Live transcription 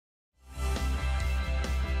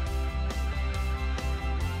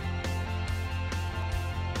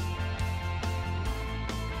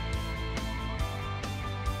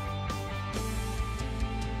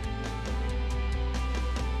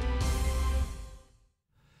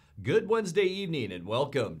Good Wednesday evening and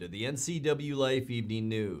welcome to the NCWLIFE Evening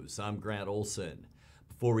News. I'm Grant Olson.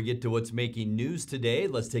 Before we get to what's making news today,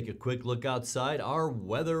 let's take a quick look outside our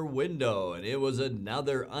weather window. And it was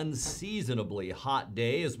another unseasonably hot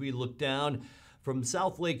day as we look down from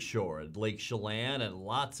South Lakeshore at Lake Chelan, and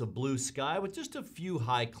lots of blue sky with just a few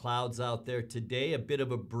high clouds out there today. A bit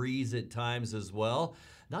of a breeze at times as well.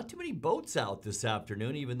 Not too many boats out this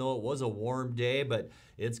afternoon, even though it was a warm day, but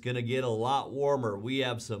it's going to get a lot warmer. We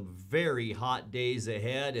have some very hot days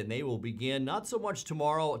ahead, and they will begin not so much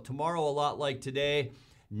tomorrow. Tomorrow, a lot like today.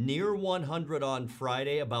 Near 100 on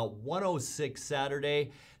Friday, about 106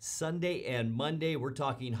 Saturday, Sunday and Monday. We're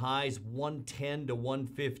talking highs 110 to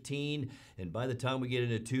 115. And by the time we get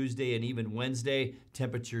into Tuesday and even Wednesday,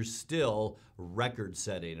 temperatures still record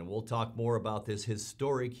setting. And we'll talk more about this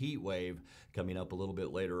historic heat wave coming up a little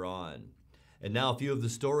bit later on. And now a few of the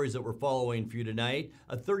stories that we're following for you tonight.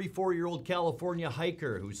 A 34-year-old California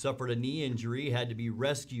hiker who suffered a knee injury had to be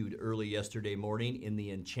rescued early yesterday morning in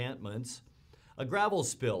the Enchantments. A gravel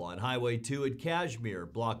spill on Highway 2 at Cashmere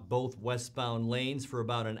blocked both westbound lanes for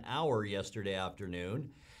about an hour yesterday afternoon.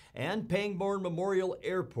 And Pangbourne Memorial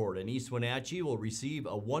Airport in East Wenatchee will receive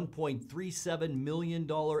a $1.37 million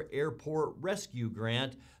airport rescue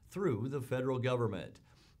grant through the federal government.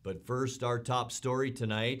 But first, our top story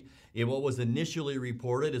tonight. In what was initially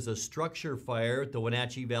reported as a structure fire at the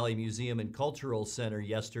Wenatchee Valley Museum and Cultural Center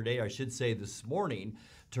yesterday, I should say this morning,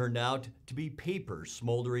 turned out to be paper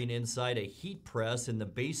smoldering inside a heat press in the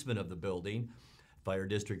basement of the building. Fire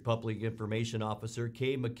District Public Information Officer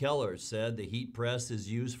Kay McKellar said the heat press is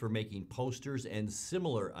used for making posters and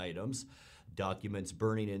similar items. Documents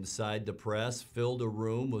burning inside the press filled a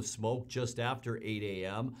room with smoke just after 8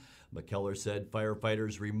 a.m. McKellar said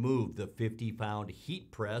firefighters removed the 50-pound heat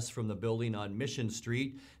press from the building on Mission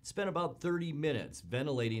Street, spent about 30 minutes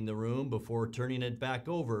ventilating the room before turning it back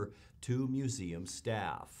over to museum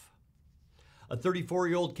staff. A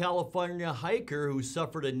 34-year-old California hiker who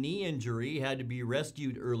suffered a knee injury had to be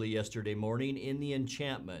rescued early yesterday morning in the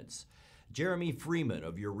Enchantments. Jeremy Freeman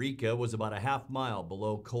of Eureka was about a half mile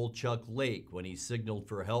below Kolchuk Lake when he signaled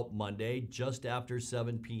for help Monday just after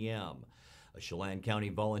 7 p.m. A Chelan County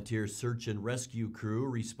volunteer search and rescue crew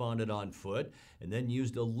responded on foot and then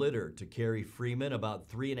used a litter to carry Freeman about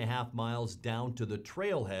 3.5 miles down to the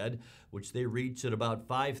trailhead, which they reached at about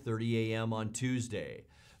 5:30 a.m. on Tuesday.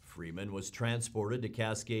 Freeman was transported to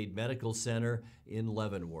Cascade Medical Center in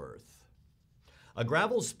Leavenworth. A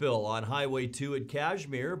gravel spill on Highway 2 at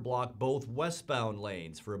Cashmere blocked both westbound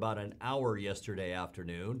lanes for about an hour yesterday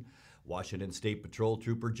afternoon. Washington State Patrol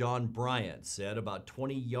Trooper John Bryant said about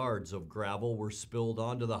 20 yards of gravel were spilled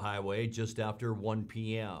onto the highway just after 1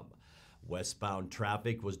 p.m. Westbound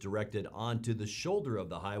traffic was directed onto the shoulder of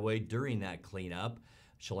the highway during that cleanup.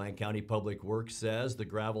 Chelan County Public Works says the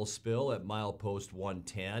gravel spill at milepost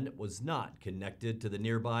 110 was not connected to the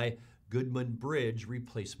nearby Goodman Bridge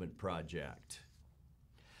replacement project.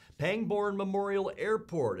 Pangbourne Memorial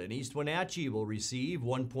Airport in East Wenatchee will receive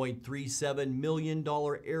 $1.37 million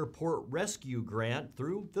airport rescue grant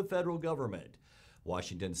through the federal government.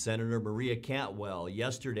 Washington Senator Maria Cantwell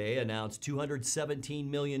yesterday announced $217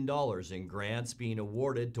 million in grants being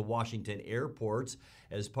awarded to Washington airports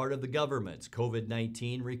as part of the government's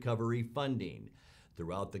COVID-19 recovery funding.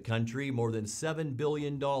 Throughout the country, more than $7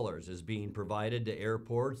 billion is being provided to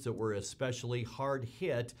airports that were especially hard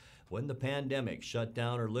hit when the pandemic shut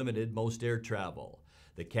down or limited most air travel.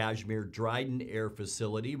 The Cashmere Dryden Air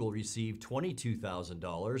Facility will receive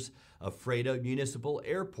 $22,000, Ephrata Municipal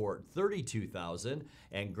Airport $32,000,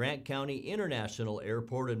 and Grant County International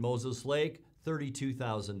Airport in Moses Lake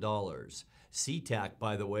 $32,000. SeaTac,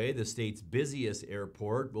 by the way, the state's busiest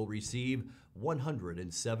airport, will receive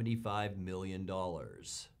 $175 million.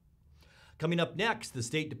 Coming up next, the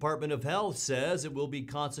State Department of Health says it will be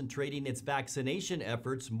concentrating its vaccination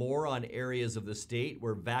efforts more on areas of the state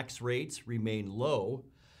where vax rates remain low.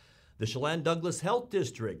 The Chelan-Douglas Health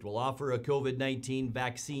District will offer a COVID-19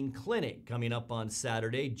 vaccine clinic coming up on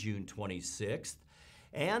Saturday, June 26th.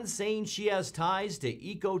 And saying she has ties to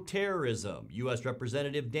eco-terrorism, U.S.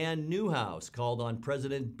 Representative Dan Newhouse called on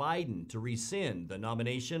President Biden to rescind the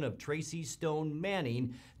nomination of Tracy Stone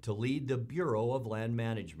Manning to lead the Bureau of Land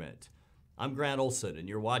Management. I'm Grant Olson, and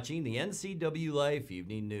you're watching the NCWLIFE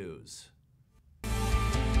Evening News.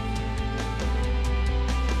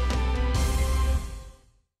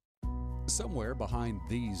 Somewhere behind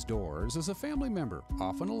these doors is a family member,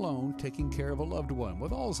 often alone, taking care of a loved one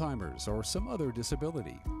with Alzheimer's or some other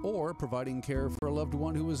disability, or providing care for a loved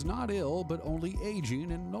one who is not ill but only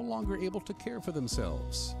aging and no longer able to care for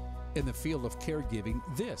themselves. In the field of caregiving,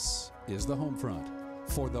 this is the Homefront.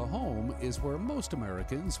 For the home is where most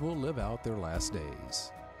Americans will live out their last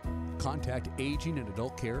days. Contact Aging and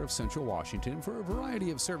Adult Care of Central Washington for a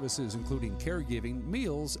variety of services, including caregiving,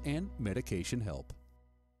 meals, and medication help.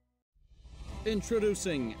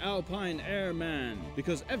 Introducing Alpine Airman.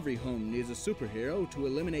 Because every home needs a superhero to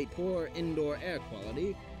eliminate poor indoor air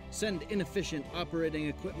quality, send inefficient operating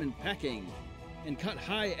equipment packing, and cut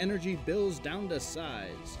high energy bills down to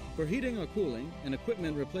size. For heating or cooling and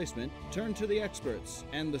equipment replacement, turn to the experts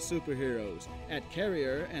and the superheroes at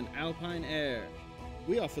Carrier and Alpine Air.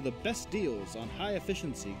 We offer the best deals on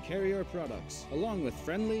high-efficiency Carrier products, along with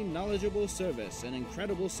friendly, knowledgeable service and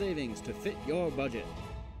incredible savings to fit your budget.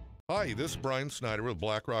 Hi, this is Brian Snyder with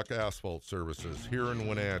BlackRock Asphalt Services here in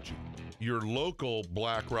Wenatchee, your local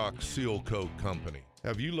BlackRock Seal Coat company.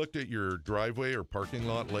 Have you looked at your driveway or parking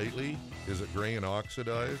lot lately? Is it gray and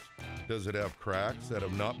oxidized? Does it have cracks that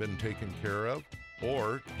have not been taken care of?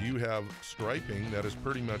 Or do you have striping that is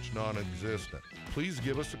pretty much non-existent? Please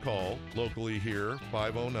give us a call locally here,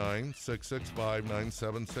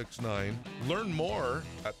 509-665-9769. Learn more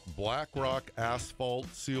at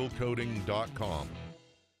blackrockasphaltsealcoating.com.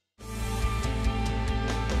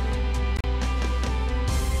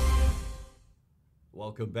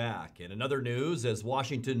 Welcome back. In another news, as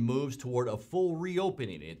Washington moves toward a full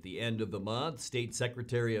reopening at the end of the month, State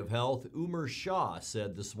Secretary of Health Umer Shah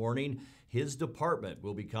said this morning his department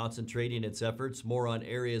will be concentrating its efforts more on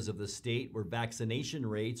areas of the state where vaccination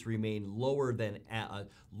rates remain low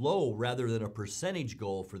rather than a percentage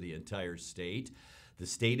goal for the entire state. The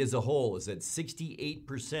state as a whole is at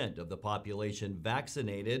 68% of the population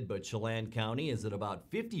vaccinated, but Chelan County is at about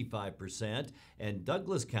 55%, and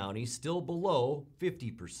Douglas County still below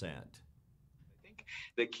 50%.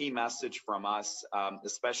 The key message from us,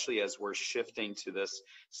 especially as we're shifting to this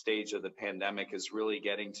stage of the pandemic, is really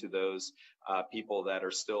getting to those people that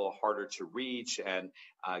are still harder to reach and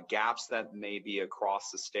gaps that may be across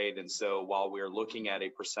the state. And so while we're looking at a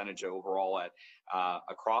percentage overall at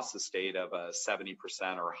across the state of 70%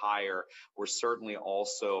 or higher, we're certainly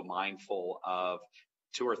also mindful of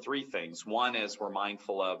two or three things. One is we're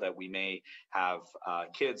mindful of that we may have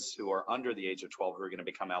kids who are under the age of 12 who are going to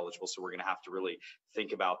become eligible. So we're going to have to really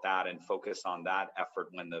think about that and focus on that effort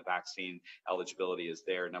when the vaccine eligibility is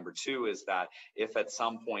there. Number two is that if at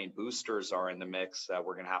some point boosters are in the mix,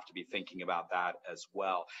 we're going to have to be thinking about that as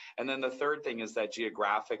well. And then the third thing is that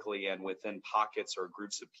geographically and within pockets or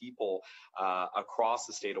groups of people across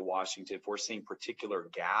the state of Washington, if we're seeing particular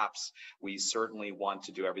gaps, we certainly want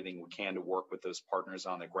to do everything we can to work with those partners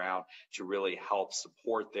on the ground to really help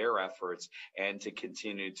support their efforts and to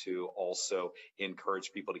continue to also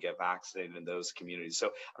encourage people to get vaccinated in those communities. So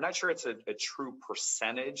I'm not sure it's a true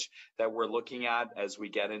percentage that we're looking at as we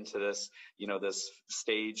get into this, this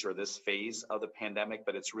stage or this phase of the pandemic,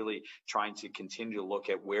 but it's really trying to continue to look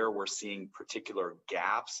at where we're seeing particular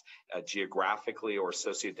gaps geographically or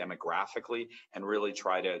sociodemographically and really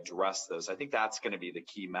try to address those. I think that's going to be the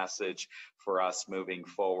key message for us moving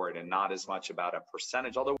forward, and not as much about a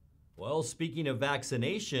percentage, although. Well, speaking of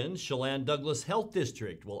vaccinations, Chelan Douglas Health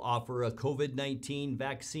District will offer a COVID-19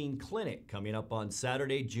 vaccine clinic coming up on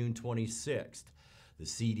Saturday, June 26th. The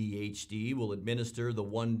CDHD will administer the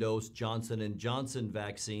one-dose Johnson & Johnson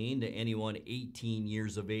vaccine to anyone 18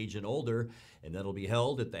 years of age and older, and that'll be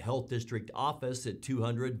held at the Health District office at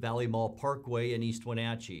 200 Valley Mall Parkway in East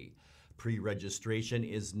Wenatchee. Pre-registration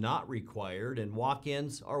is not required and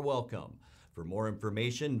walk-ins are welcome. For more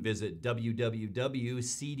information, visit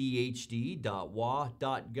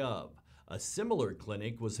www.cdhd.wa.gov. A similar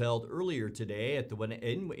clinic was held earlier today at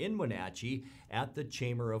in Wenatchee at the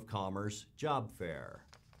Chamber of Commerce Job Fair.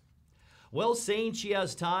 Well, saying she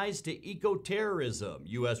has ties to eco-terrorism,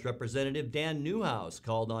 U.S. Representative Dan Newhouse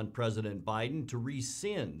called on President Biden to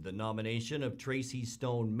rescind the nomination of Tracy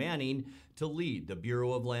Stone Manning to lead the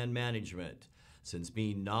Bureau of Land Management. Since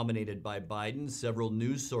being nominated by Biden, several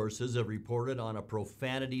news sources have reported on a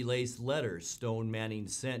profanity-laced letter Stone Manning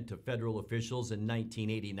sent to federal officials in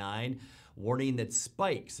 1989, warning that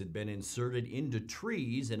spikes had been inserted into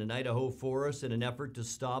trees in an Idaho forest in an effort to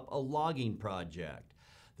stop a logging project.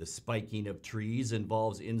 The spiking of trees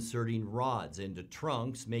involves inserting rods into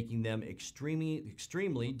trunks, making them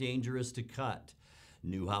extremely dangerous to cut.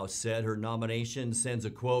 Newhouse said her nomination sends a,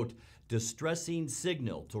 quote, distressing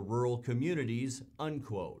signal to rural communities,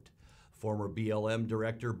 unquote. Former BLM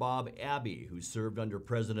Director Bob Abbey, who served under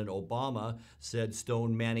President Obama, said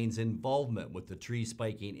Stone Manning's involvement with the tree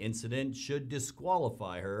spiking incident should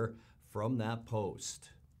disqualify her from that post.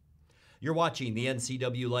 You're watching the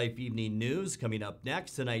NCWLIFE Evening News. Coming up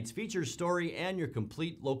next, tonight's feature story and your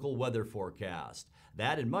complete local weather forecast.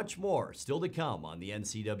 That and much more still to come on the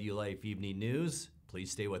NCWLIFE Evening News. Please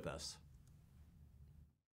stay with us.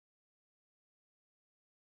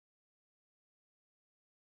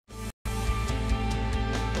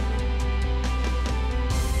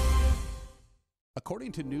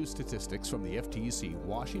 According to new statistics from the FTC,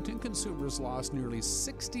 Washington consumers lost nearly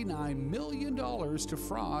 $69 million to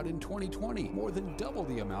fraud in 2020, more than double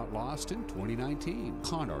the amount lost in 2019.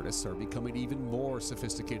 Con artists are becoming even more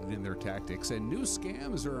sophisticated in their tactics, and new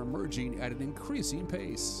scams are emerging at an increasing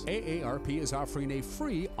pace. AARP is offering a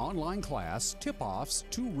free online class, Tip-Offs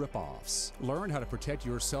to Rip-Offs. Learn how to protect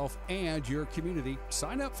yourself and your community.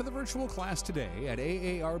 Sign up for the virtual class today at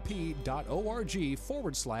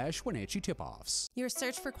aarp.org/Wenatchee Tip-Offs. Your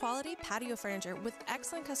search for quality patio furniture with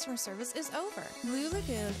excellent customer service is over. Blue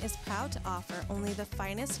Lagoon is proud to offer only the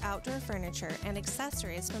finest outdoor furniture and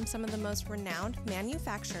accessories from some of the most renowned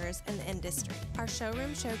manufacturers in the industry. Our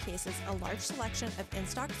showroom showcases a large selection of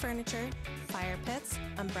in-stock furniture, fire pits,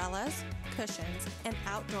 umbrellas, cushions, and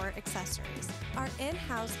outdoor accessories. Our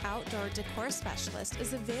in-house outdoor decor specialist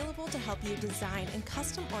is available to help you design and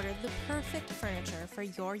custom order the perfect furniture for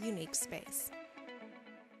your unique space.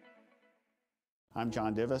 I'm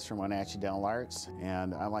John Divis from Wenatchee Dental Arts,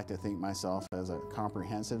 and I like to think myself as a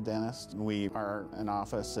comprehensive dentist. We are an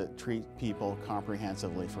office that treats people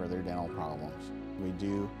comprehensively for their dental problems. We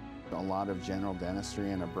do a lot of general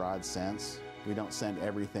dentistry in a broad sense. We don't send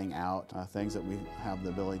everything out. Things that we have the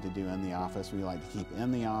ability to do in the office, we like to keep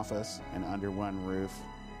in the office and under one roof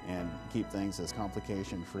and keep things as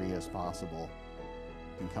complication-free as possible.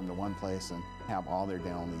 You can come to one place and have all their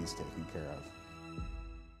dental needs taken care of.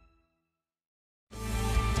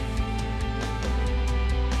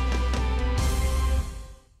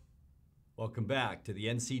 Welcome back to the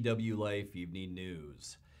NCWLIFE Evening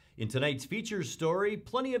News. In tonight's feature story,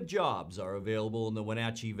 plenty of jobs are available in the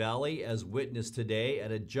Wenatchee Valley as witnessed today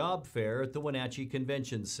at a job fair at the Wenatchee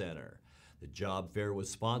Convention Center. The job fair was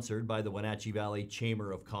sponsored by the Wenatchee Valley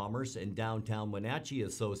Chamber of Commerce and Downtown Wenatchee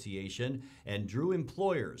Association and drew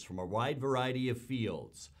employers from a wide variety of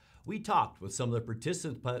fields. We talked with some of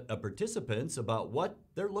the participants about what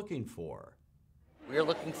they're looking for. We are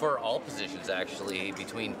looking for all positions actually,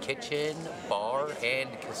 between kitchen, bar, and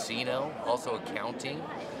casino, also accounting.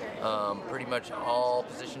 Pretty much all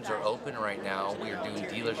positions are open right now. We are doing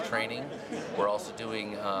dealers training. We're also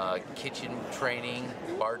doing kitchen training,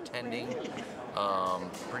 bartending,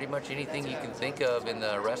 pretty much anything you can think of in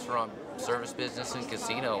the restaurant service business and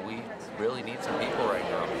casino. We really need some people right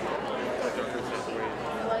now.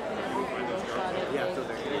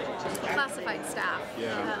 Classified staff,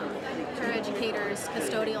 paraeducators,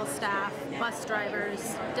 custodial staff, bus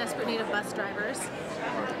drivers, desperate need of bus drivers.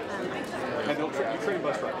 And you train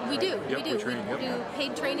bus drivers? We do, we do. We do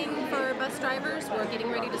paid training for bus drivers. We're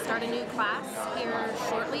getting ready to start a new class here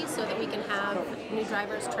shortly so that we can have new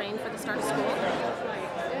drivers trained for the start of school.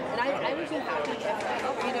 And I would be happy if,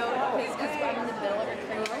 because I'm in the middle of a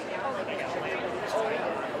training right now.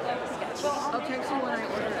 I'll text you when I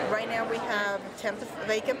order it. Right now we have 10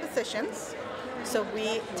 vacant positions, so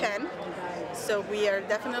we are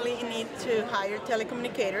definitely in need to hire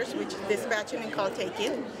telecommunicators, which is dispatching and call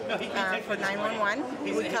taking for 911.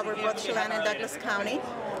 We cover both Chelan and Douglas County.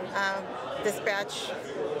 Dispatch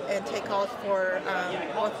and take calls for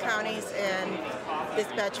both counties and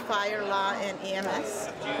dispatch fire, law, and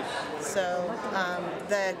EMS. So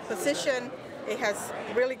the position, it has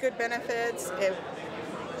really good benefits.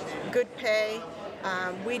 Good pay.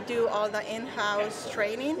 We do all the in-house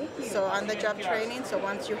training, so on-the-job training. So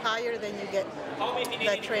once you hire, then you get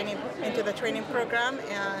the training into the training program,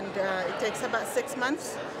 and it takes about 6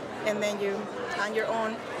 months, and then you, on your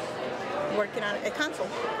own, working on a console.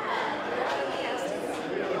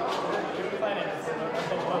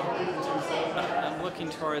 I'm looking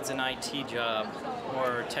towards an IT job,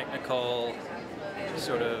 more technical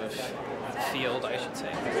sort of field, I should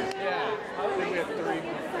say. Yeah, I think we have 3.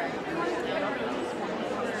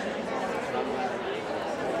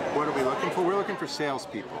 What are we looking for? We're looking for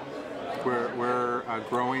salespeople. We're a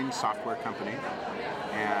growing software company,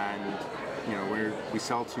 and we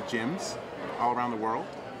sell to gyms all around the world.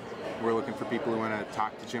 We're looking for people who want to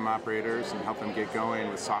talk to gym operators and help them get going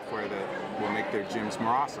with software that will make their gyms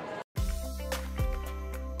more awesome.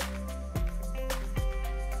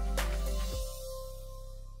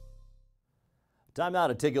 Time now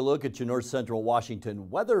to take a look at your North Central Washington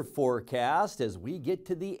weather forecast as we get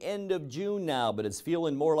to the end of June now, but it's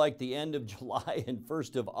feeling more like the end of July and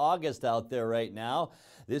 1st of August out there right now.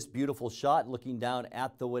 This beautiful shot looking down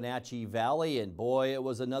at the Wenatchee Valley, and boy, it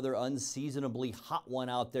was another unseasonably hot one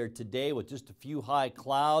out there today with just a few high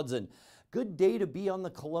clouds and Good day to be on the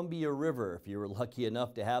Columbia River if you were lucky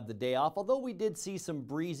enough to have the day off, although we did see some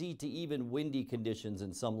breezy to even windy conditions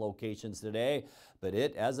in some locations today. But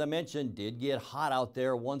it, as I mentioned, did get hot out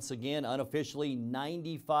there once again, unofficially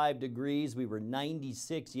 95 degrees. We were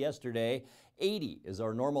 96 yesterday. 80 is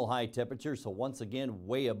our normal high temperature, so once again,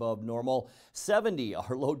 way above normal. 70,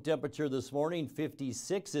 our low temperature this morning.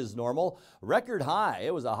 56 is normal. Record high,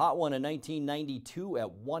 it was a hot one in 1992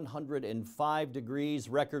 at 105 degrees.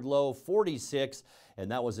 Record low, 46,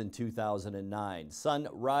 and that was in 2009.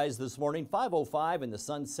 Sunrise this morning, 5:05, and the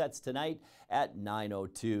sun sets tonight at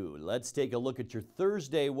 9:02. Let's take a look at your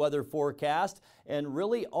Thursday weather forecast, and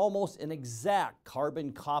really almost an exact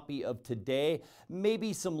carbon copy of today.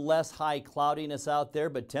 Maybe some less high cloudiness out there,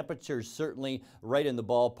 but temperatures certainly right in the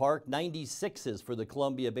ballpark. 96s for the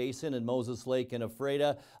Columbia Basin and Moses Lake and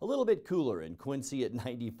Ephrata. A little bit cooler in Quincy at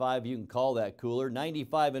 95. You can call that cooler.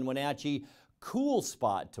 95 in Wenatchee. Cool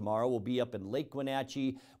spot tomorrow will be up in Lake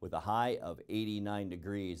Wenatchee with a high of 89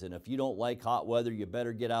 degrees. And if you don't like hot weather, you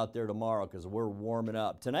better get out there tomorrow because we're warming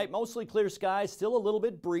up. Tonight, mostly clear skies, still a little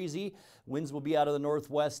bit breezy. Winds will be out of the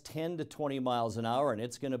northwest 10 to 20 miles an hour, and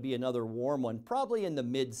it's going to be another warm one, probably in the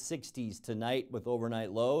mid-60s tonight with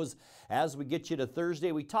overnight lows. As we get you to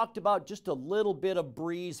Thursday, we talked about just a little bit of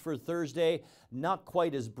breeze for Thursday, not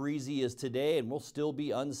quite as breezy as today, and we'll still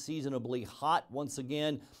be unseasonably hot once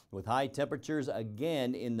again with high temperatures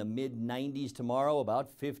again in the mid-90s tomorrow, about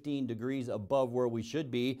 15 degrees above where we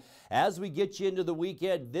should be. As we get you into the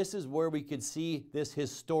weekend, this is where we could see this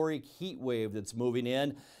historic heat wave that's moving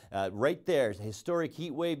in. Right there, the historic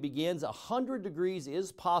heat wave begins. 100 degrees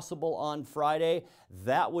is possible on Friday.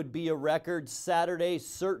 That would be a record. Saturday,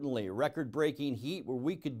 certainly record-breaking heat where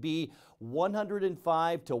we could be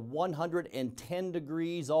 105 to 110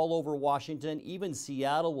 degrees all over Washington. Even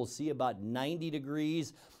Seattle will see about 90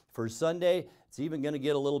 degrees. For Sunday, it's even going to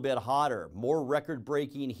get a little bit hotter. More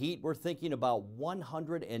record-breaking heat. We're thinking about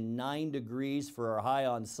 109 degrees for our high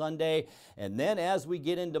on Sunday. And then as we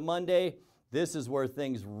get into Monday, this is where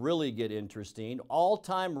things really get interesting.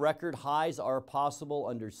 All-time record highs are possible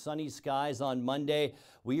under sunny skies on Monday.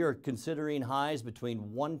 We are considering highs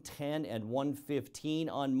between 110 and 115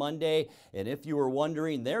 on Monday. And if you were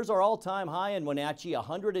wondering, there's our all-time high in Wenatchee,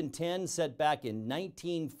 110 set back in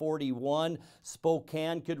 1941.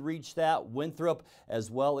 Spokane could reach that. Winthrop,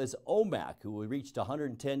 as well as Omak, who reached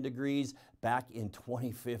 110 degrees back in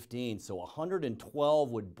 2015. So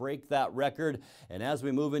 112 would break that record. And as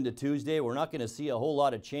we move into Tuesday, we're not going to see a whole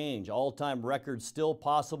lot of change. All-time records still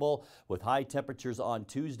possible with high temperatures on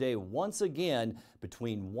Tuesday once again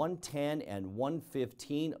between 110 and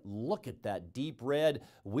 115. Look at that deep red.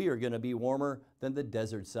 We are going to be warmer than the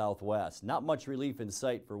desert Southwest. Not much relief in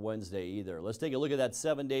sight for Wednesday either. Let's take a look at that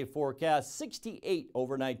 7-day forecast. 68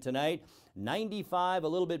 overnight tonight. 95, a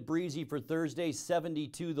little bit breezy for Thursday.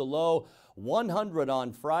 72 the low. 100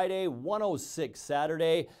 on Friday. 106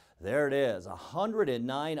 Saturday. There it is,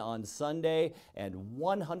 109 on Sunday and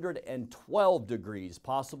 112 degrees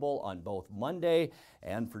possible on both Monday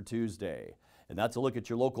and for Tuesday. And that's a look at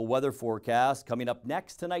your local weather forecast. Coming up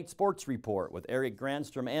next, tonight's sports report with Eric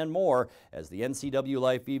Granstrom and more as the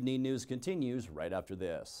NCWLIFE Evening News continues right after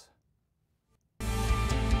this.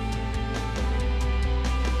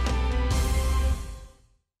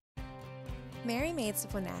 Mary Maids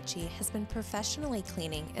of Wenatchee has been professionally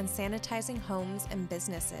cleaning and sanitizing homes and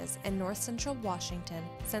businesses in North Central Washington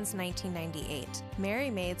since 1998.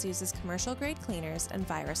 Mary Maids uses commercial-grade cleaners and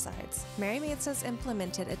viricides. Mary Maids has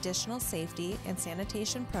implemented additional safety and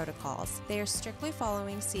sanitation protocols. They are strictly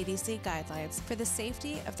following CDC guidelines for the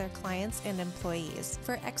safety of their clients and employees.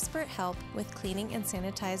 For expert help with cleaning and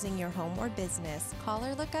sanitizing your home or business, call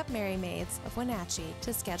or look up Mary Maids of Wenatchee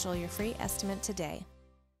to schedule your free estimate today.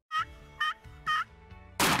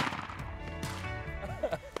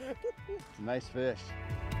 Nice fish.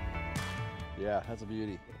 Yeah, that's a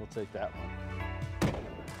beauty. We'll take that one.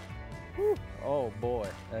 Whew. Oh boy,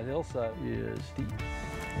 that hillside is steep.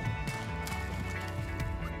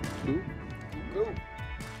 Ooh. Ooh.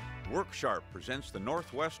 WorkSharp presents the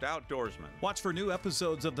Northwest Outdoorsman. Watch for new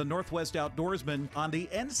episodes of the Northwest Outdoorsman on the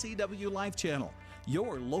NCWLIFE channel,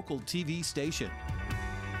 your local TV station.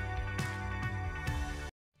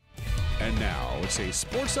 And now it's a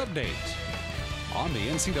sports update on the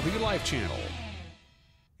NCWLIFE channel.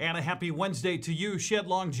 And a happy Wednesday to you. Shed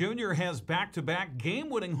Long Jr. has back-to-back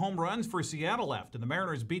game-winning home runs for Seattle left, and the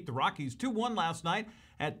Mariners beat the Rockies 2-1 last night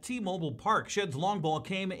at T-Mobile Park. Shed's long ball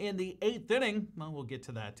came in the 8th inning. Well, we'll get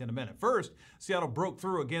to that in a minute. First, Seattle broke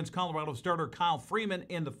through against Colorado starter Kyle Freeman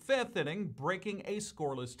in the 5th inning, breaking a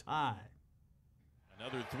scoreless tie.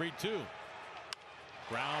 Another 3-2.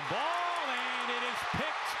 Ground ball, and it is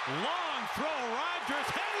picked Long throw, Rogers,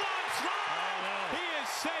 headlong slide! He is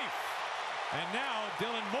safe. And now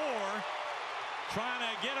Dylan Moore trying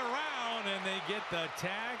to get around, and they get the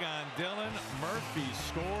tag on Dylan. Murphy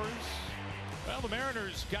scores. Well, the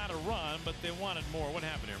Mariners got a run, but they wanted more. What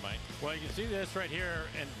happened here, Mike? Well, you can see this right here,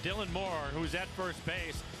 and Dylan Moore, who's at first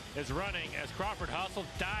base, is running as Crawford hustles,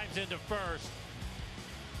 dives into first,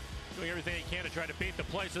 doing everything he can to try to beat the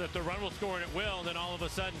play so that the run will score, and it will. And then all of a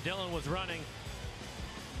sudden, Dylan was running,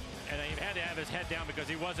 and he had to have his head down because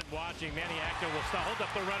he wasn't watching. Manny Acta will hold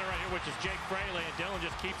up the runner right here, which is Jake Fraley, and Dylan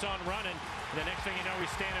just keeps on running. And the next thing you know,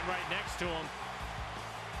 he's standing right next to him.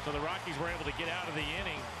 So the Rockies were able to get out of the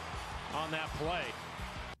inning on that play.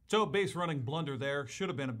 So base running blunder there. Should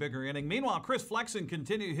have been a bigger inning. Meanwhile, Chris Flexen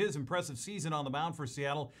continued his impressive season on the mound for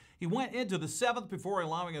Seattle. He went into the 7th before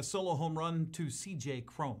allowing a solo home run to C.J.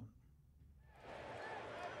 Cron.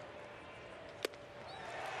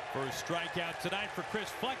 First strikeout tonight for Chris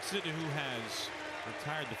Flexen, who has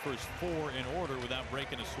retired the first 4 in order without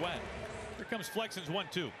breaking a sweat. Here comes Flexen's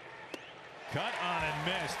 1-2. Cut on and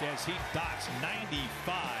missed as he dots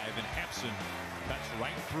 95, and Hampson cuts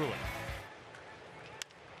right through it.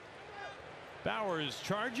 Bowers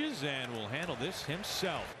charges and will handle this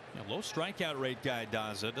himself. Low strikeout rate guy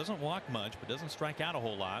Daza doesn't walk much, but doesn't strike out a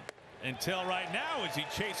whole lot until right now as he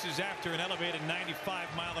chases after an elevated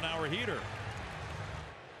 95-mile-an-hour heater.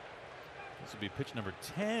 This will be pitch number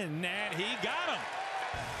 10, and he got him.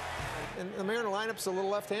 And the Mariner lineup's a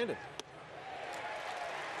little left-handed.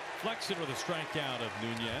 Flexen with a strikeout of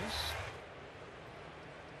Nunez.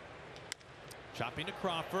 Chopping to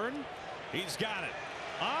Crawford. He's got it.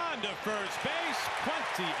 On to first base.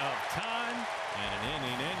 Plenty of time. And an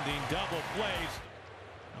inning-ending double plays.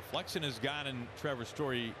 Now, Flexen has gotten Trevor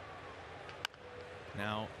Story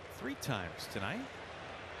now 3 times tonight.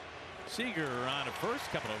 Seager on to first.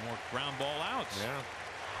 Couple of more ground ball outs. Yeah.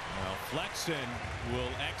 Now, Flexen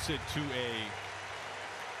will exit to a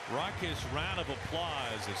raucous round of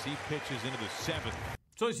applause as he pitches into the 7th.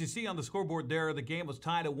 So as you see on the scoreboard there, the game was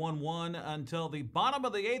tied at 1-1 until the bottom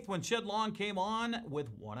of the 8th when Shed Long came on with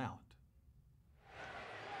 1 out.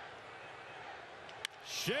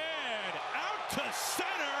 Shed out to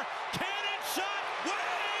center. Cannon shot way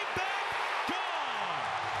back. Gone.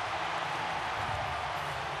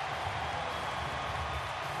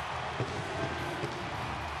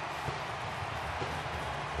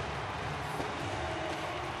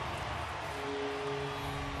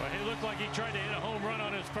 Well, he looked like he tried to hit a home run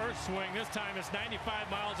on his first swing. This time it's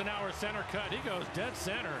 95 miles an hour center cut. He goes dead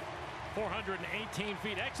center. 418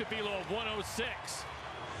 feet. Exit velo of 106.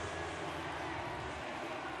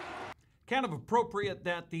 Kind of appropriate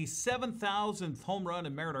that the 7,000th home run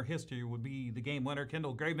in Mariner history would be the game winner.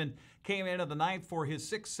 Kendall Graveman came into the 9th for his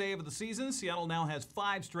 6th save of the season. Seattle now has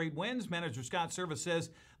 5 straight wins. Manager Scott Service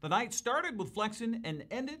says the night started with Flexen and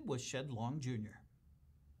ended with Shed Long Jr.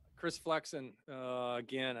 Chris Flexen,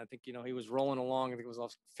 again, I think, he was rolling along. I think it was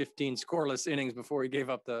off 15 scoreless innings before he gave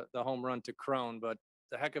up the home run to Cron, but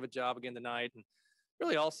a heck of a job again tonight. And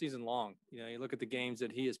really all season long. You look at the games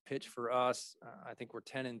that he has pitched for us. I think we're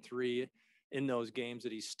 10-3 in those games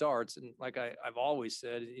that he starts. And like I've always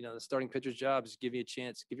said, the starting pitcher's job is give you a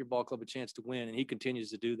chance, give your ball club a chance to win. And he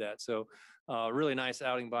continues to do that. So really nice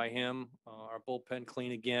outing by him. Our bullpen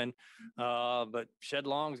clean again. But Shed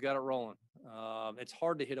Long's got it rolling. It's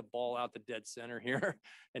hard to hit a ball out the dead center here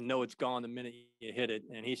and know it's gone the minute you hit it.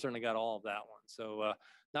 And he certainly got all of that one. So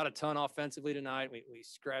not a ton offensively tonight. We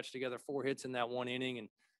scratched together 4 hits in that 1 inning and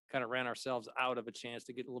kind of ran ourselves out of a chance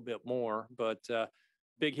to get a little bit more. But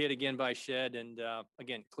big hit again by Shed. And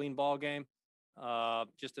again, clean ball game,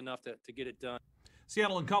 just enough to get it done.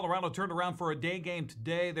 Seattle and Colorado turned around for a day game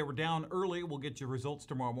today. They were down early. We'll get you results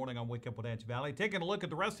tomorrow morning on Wake Up Wenatchee Valley. Taking a look at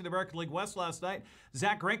the rest of the American League West last night,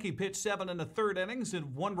 Zach Greinke pitched 7 1/3 innings in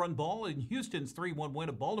 1-run ball in Houston's 3-1 win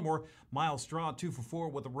at Baltimore. Miles Straw 2 for 4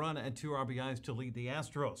 with a run and 2 RBIs to lead the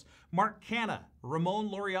Astros. Mark Canha, Ramon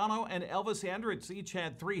Laureano, and Elvis Andrus each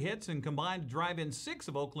had 3 hits and combined to drive in 6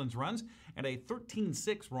 of Oakland's runs and a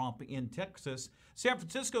 13-6 romp in Texas. San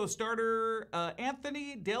Francisco starter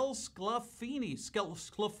Anthony Del Sclafani,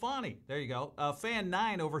 there you go, fan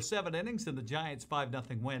 9 over 7 innings in the Giants'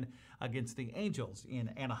 5-0 win against the Angels in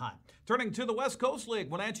Anaheim. Turning to the West Coast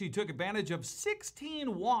League, Wenatchee took advantage of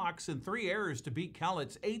 16 walks and 3 errors to beat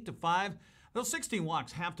Cowlitz 8-5. Those 16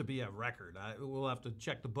 walks have to be a record. We'll have to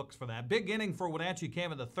check the books for that. Big inning for Wenatchee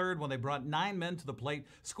came in the third when they brought 9 men to the plate,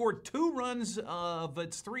 scored 2 runs of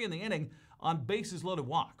its 3 in the inning on bases-loaded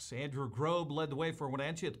walks. Andrew Grobe led the way for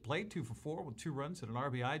Wenatchee at the plate, 2 for 4 with 2 runs and an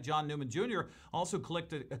RBI. John Newman Jr. also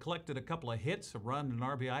collected a couple of hits, a run and an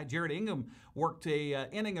RBI. Jared Ingham worked a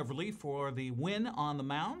inning of relief for the win on the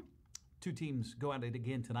mound. 2 teams go at it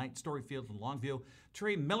again tonight, Storyfield and Longview.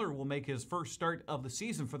 Trey Miller will make his first start of the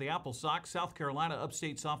season for the Apple Sox. South Carolina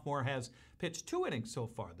upstate sophomore has pitched 2 innings so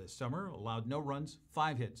far this summer, allowed no runs,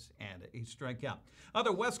 5 hits, and a strikeout.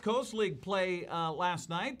 Other West Coast League play last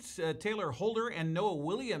night. Taylor Holder and Noah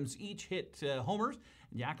Williams each hit homers.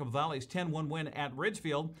 Yakima Valley's 10-1 win at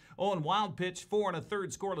Ridgefield. Owen Wild pitched 4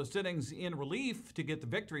 1/3 scoreless innings in relief to get the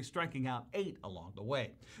victory, striking out 8 along the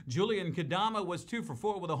way. Julian Kadama was 2 for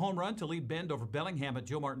 4 with a home run to lead Bend over Bellingham at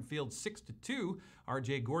Joe Martin Field 6-2.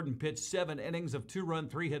 R.J. Gordon pitched 7 innings of 2-run,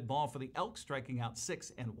 3-hit ball for the Elks, striking out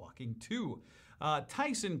 6 and walking 2.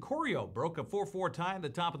 Tyson Corio broke a 4-4 tie in the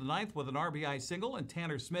top of the 9th with an RBI single, and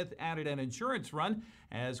Tanner Smith added an insurance run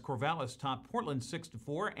as Corvallis topped Portland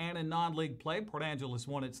 6-4. And in non-league play, Port Angeles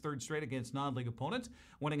won its 3rd straight against non-league opponents,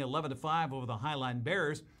 winning 11-5 over the Highline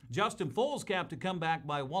Bears. Justin Foles capped a comeback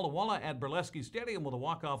by Walla Walla at Burlesque Stadium with a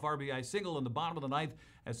walk-off RBI single in the bottom of the 9th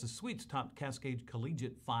as the Sweets topped Cascade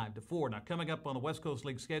Collegiate 5-4. Now, coming up on the West Coast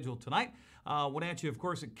League schedule tonight, Wenatchee, of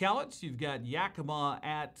course, at Cowlitz. You've got Yakima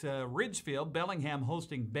at Ridgefield, Bellingham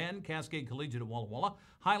hosting Bend, Cascade Collegiate at Walla Walla,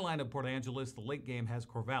 Highline at Port Angeles. The late game has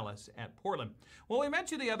Corvallis at Portland. Well, we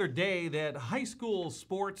mentioned the other day that high school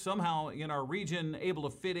sports somehow in our region able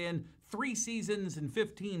to fit in 3 seasons in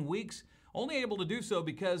 15 weeks. Only able to do so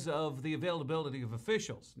because of the availability of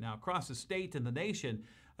officials. Now, across the state and the nation,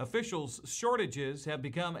 officials' shortages have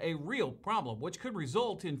become a real problem, which could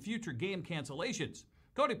result in future game cancellations.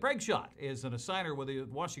 Cody Pregshaw is an assigner with the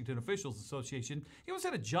Washington Officials Association. He was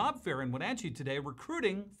at a job fair in Wenatchee today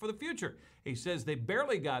recruiting for the future. He says they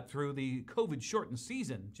barely got through the COVID-shortened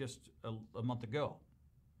season just a month ago.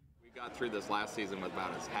 We got through this last season with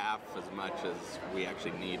about half as much as we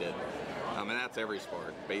actually needed. And that's every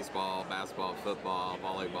sport: baseball, basketball, football,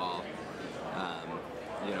 volleyball.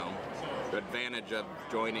 The advantage of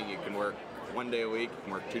joining, you can work 1 day a week, you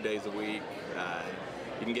can work 2 days a week.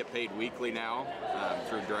 You can get paid weekly now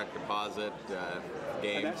through direct deposit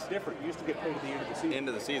games. And that's different. You used to get paid at the end of the season. End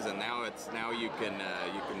of the season. Now you can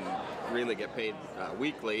really get paid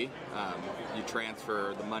weekly. You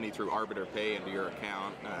transfer the money through Arbiter Pay into your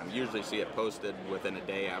account. Usually see it posted within a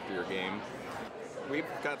day after your game. We've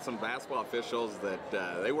got some basketball officials that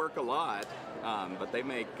they work a lot, but they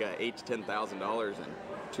make $8,000 to $10,000 in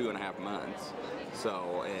 2.5 months.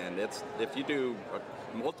 So, and if you do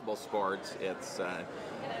multiple sports,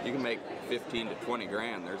 you can make 15 to 20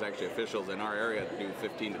 grand. There's actually officials in our area that do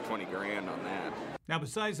 15 to 20 grand on that. Now,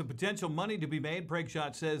 besides the potential money to be made,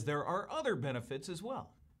 Pregshaw says there are other benefits as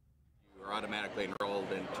well. You're automatically enrolled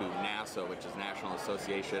into NASO, which is National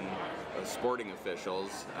Association of Sporting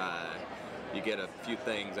Officials. You get a few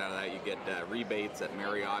things out of that. You get rebates at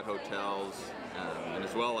Marriott hotels, and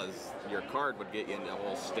as well as your card would get you into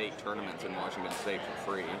all state tournaments in Washington State for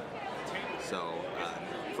free. So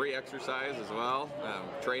free exercise as well.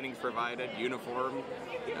 Training's provided, uniform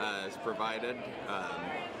is provided,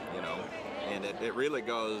 and it really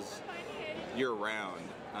goes year-round.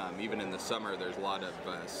 Even in the summer, there's a lot of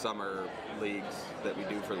summer leagues that we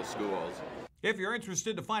do for the schools. If you're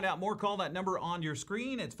interested to find out more, call that number on your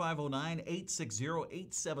screen. It's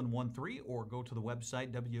 509-860-8713, or go to the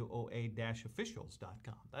website,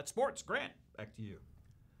 woa-officials.com. That's sports. Grant, back to you.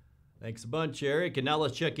 Thanks a bunch, Eric. And now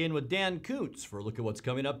let's check in with Dan Kuntz for a look at what's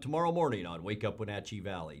coming up tomorrow morning on Wake Up Wenatchee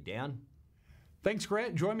Valley. Dan? Thanks,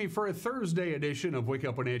 Grant. Join me for a Thursday edition of Wake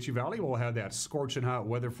Up Wenatchee Valley. We'll have that scorching hot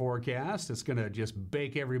weather forecast. It's going to just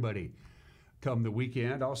bake everybody come the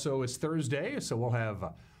weekend. Also, it's Thursday, so we'll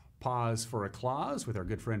have Pause for a Clause with our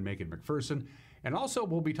good friend Megan McPherson. And also,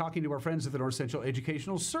 we'll be talking to our friends at the North Central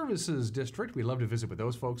Educational Services District. We love to visit with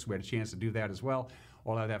those folks. We had a chance to do that as well.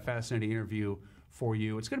 We'll have that fascinating interview for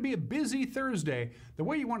you. It's going to be a busy Thursday. The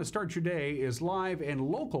way you want to start your day is live and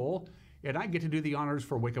local, and I get to do the honors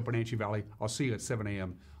for Wake Up Wenatchee Valley. I'll see you at 7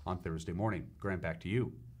 a.m. on Thursday morning. Grant, back to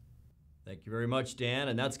you. Thank you very much, Dan.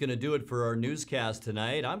 And that's going to do it for our newscast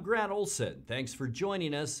tonight. I'm Grant Olson. Thanks for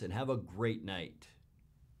joining us, and have a great night.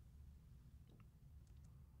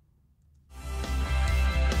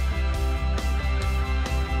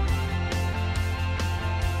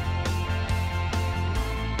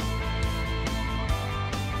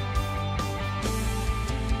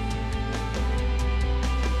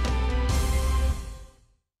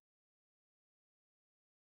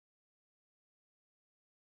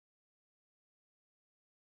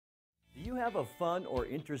 you have a fun or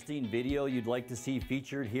interesting video you'd like to see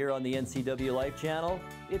featured here on the NCW Life channel?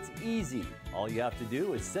 It's easy. All you have to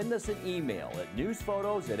do is send us an email at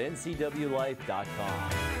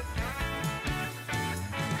newsphotos@ncwlife.com.